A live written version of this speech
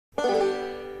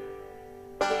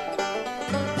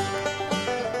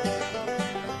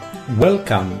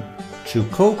Welcome to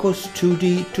Cocos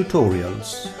 2D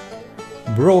Tutorials,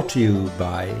 brought to you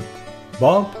by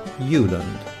Bob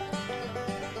Hewland.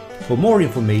 For more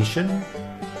information,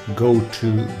 go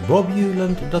to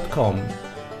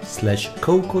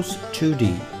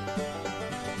bobhewland.com/cocos2d.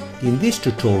 In this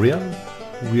tutorial,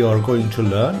 we are going to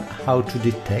learn how to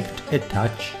detect a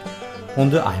touch on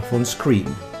the iPhone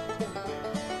screen.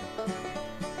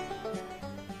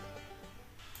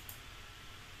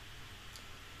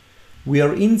 We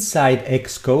are inside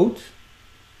Xcode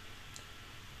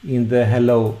in the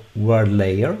Hello World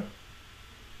layer.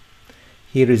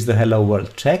 Here is the Hello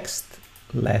World text.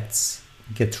 Let's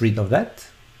get rid of that.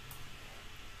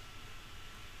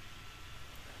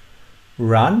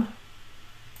 Run.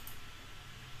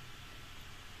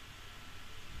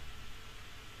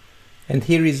 And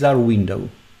here is our window.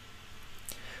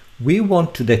 We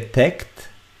want to detect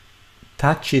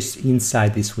touches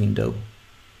inside this window.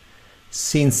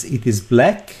 Since it is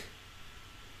black,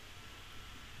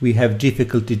 we have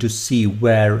difficulty to see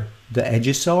where the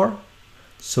edges are.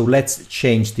 So let's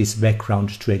change this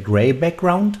background to a gray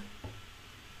background.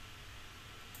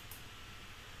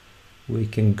 We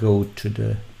can go to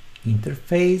the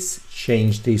interface,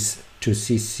 change this to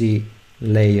CC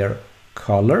layer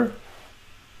color.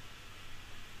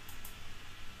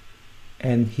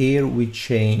 And here we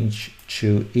change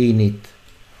to init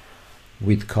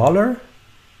with color.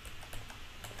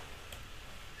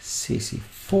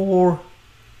 CC4.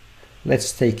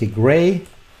 Let's take a gray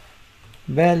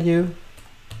value.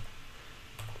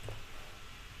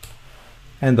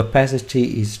 And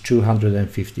opacity is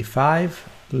 255.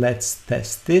 Let's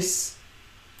test this.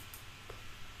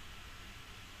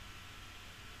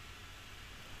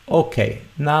 Okay,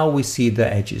 now we see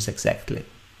the edges exactly.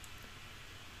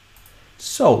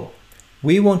 So,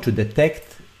 we want to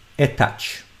detect a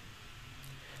touch.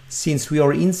 Since we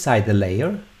are inside the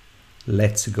layer,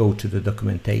 let's go to the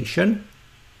documentation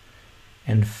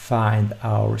and find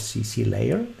our CC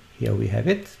layer. Here we have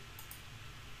it.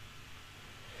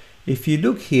 If you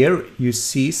look here, you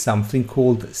see something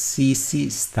called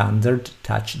CC Standard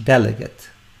Touch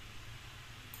Delegate.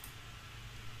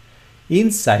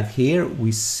 Inside here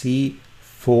we see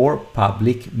 4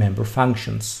 public member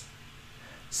functions.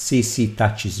 CC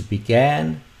touches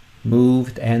began,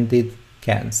 moved, ended,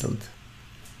 cancelled.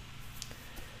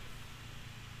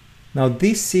 Now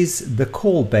this is the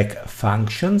callback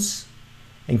functions,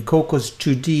 and Cocos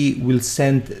 2D will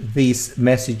send these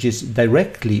messages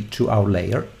directly to our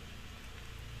layer.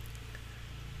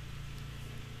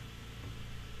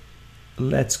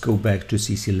 Let's go back to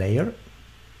CC layer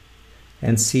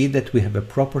and see that we have a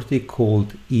property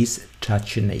called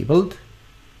isTouchEnabled.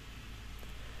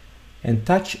 And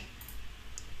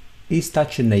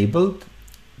isTouchEnabled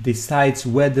decides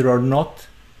whether or not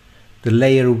the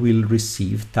layer will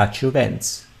receive touch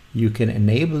events. You can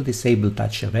enable, disable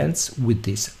touch events with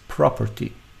this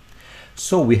property.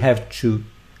 So we have to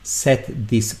set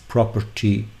this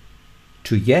property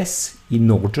to yes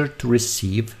in order to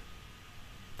receive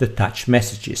the touch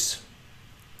messages.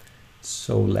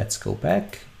 So let's go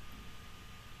back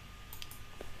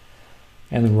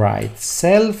and write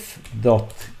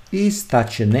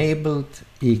self.isTouchEnabled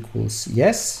equals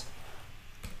yes.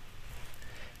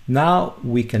 Now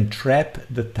we can trap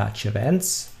the touch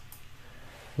events.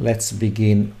 Let's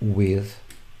begin with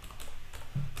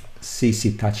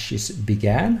CC touches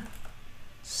began.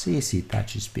 CC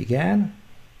touches began.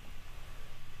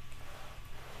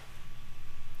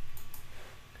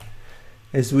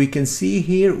 As we can see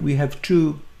here, we have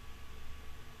 2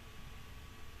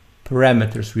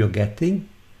 parameters we are getting,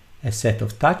 a set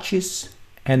of touches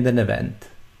and an event.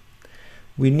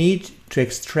 We need to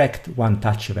extract one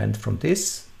touch event from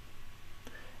this.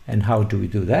 And how do we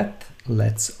do that?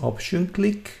 Let's option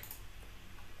click,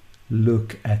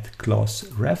 look at class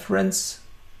reference,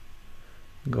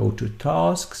 go to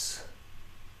tasks,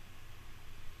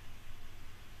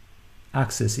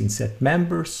 accessing set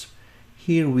members.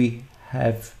 Here we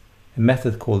have a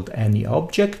method called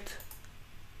anyObject,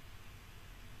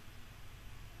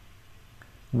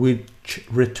 which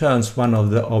returns one of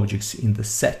the objects in the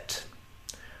set.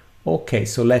 Okay,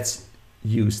 so let's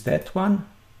use that one.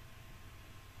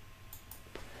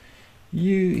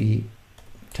 UE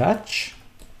touch.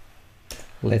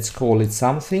 Let's call it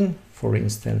something, for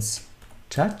instance,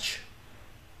 touch.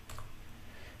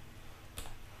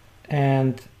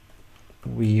 And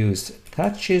we use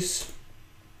touches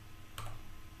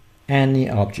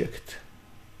anyObject.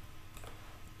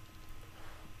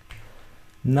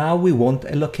 Now we want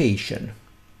a location.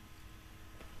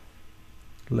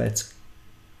 Let's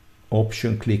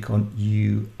option click on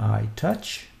UI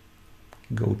touch,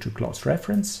 go to class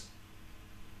reference,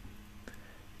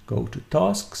 go to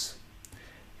tasks,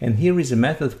 and here is a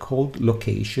method called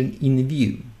location in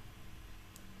view.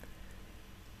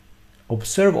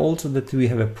 Observe also that we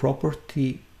have a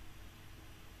property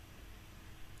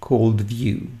called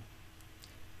view.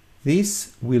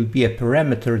 This will be a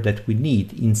parameter that we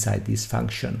need inside this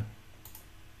function,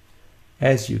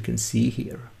 as you can see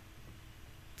here.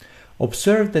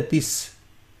 Observe that this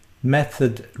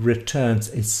method returns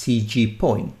a CG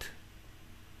point.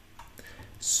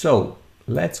 So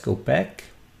let's go back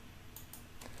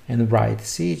and write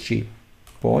CG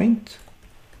point.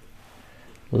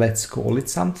 Let's call it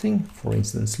something, for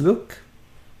instance, look,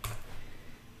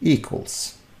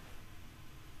 equals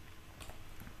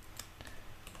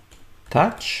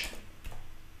touch,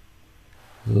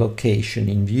 location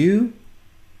in view,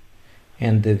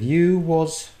 and the view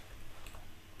was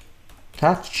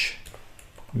touch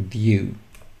view.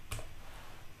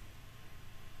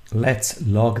 Let's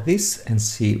log this and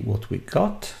see what we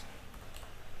got.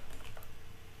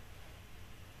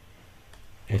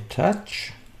 A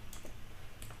touch,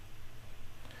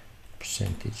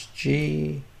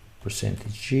 %G,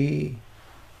 %G,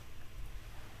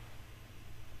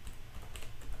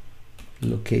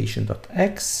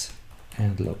 location.x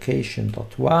and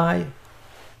location.y.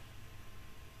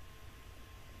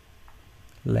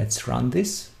 Let's run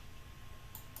this.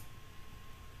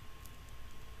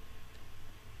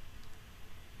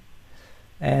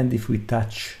 And if we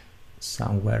touch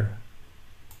somewhere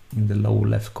in the lower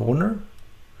left corner,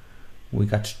 we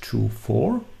got 2,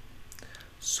 4.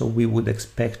 So we would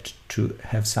expect to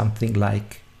have something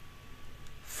like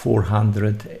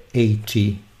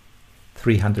 480,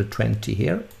 320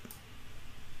 here.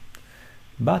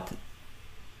 But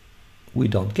we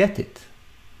don't get it.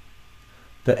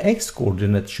 The x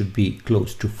coordinate should be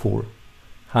close to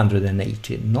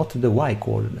 480, not the y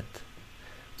coordinate.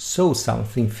 So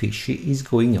something fishy is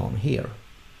going on here.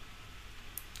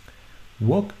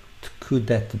 What could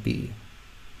that be?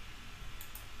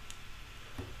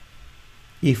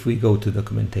 If we go to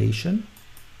documentation,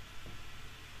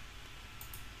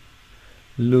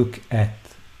 look at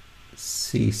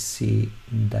CC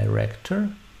director,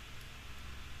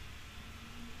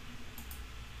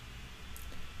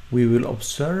 we will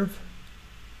observe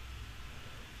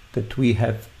that we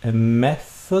have a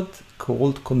method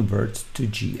called converts to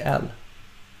GL.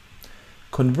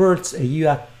 Converts a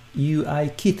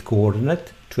UIKit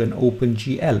coordinate to an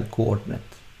OpenGL coordinate.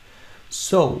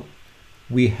 So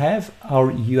we have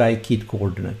our UIKit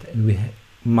coordinate and we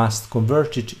must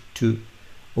convert it to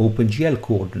OpenGL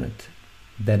coordinate.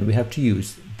 Then we have to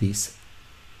use this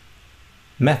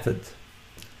method.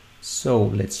 So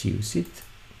let's use it.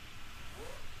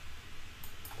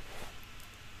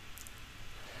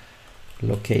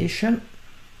 Location,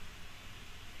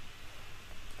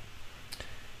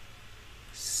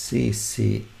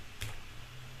 CC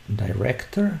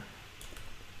director,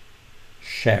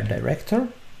 share director.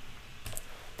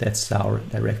 That's our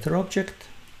director object.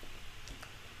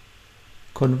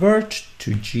 Convert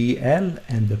to GL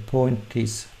and the point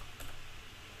is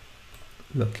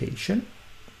location.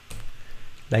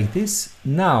 Like this.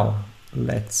 Now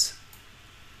let's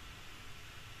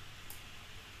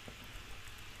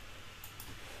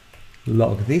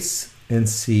log this and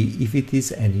see if it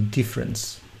is any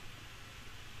difference.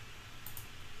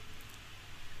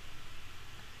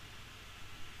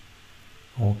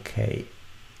 Okay,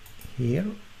 here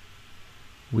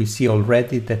we see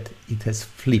already that it has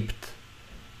flipped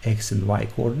x and y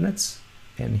coordinates,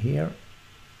 and here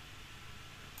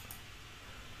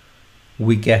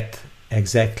we get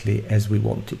exactly as we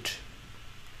wanted.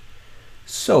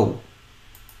 So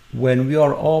when we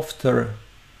are after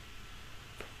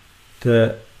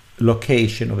the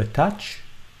location of a touch,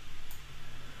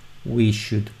 we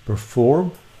should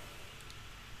perform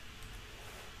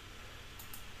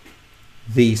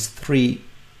these 3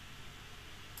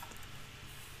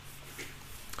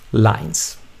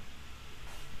 lines.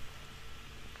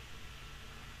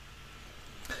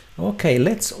 Okay,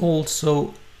 let's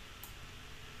also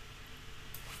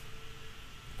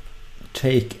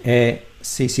take a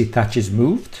CC touches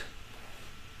moved.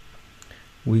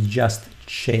 We just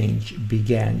change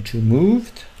began to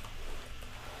moved,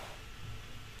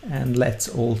 and let's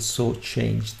also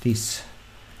change this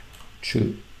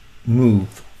to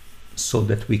move so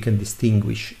that we can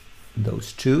distinguish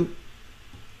those two.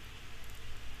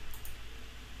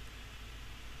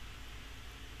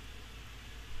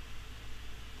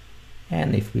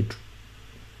 And if we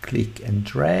click and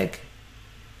drag,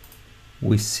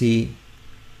 we see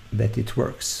that it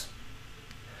works.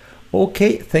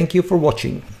 Okay, thank you for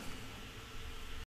watching.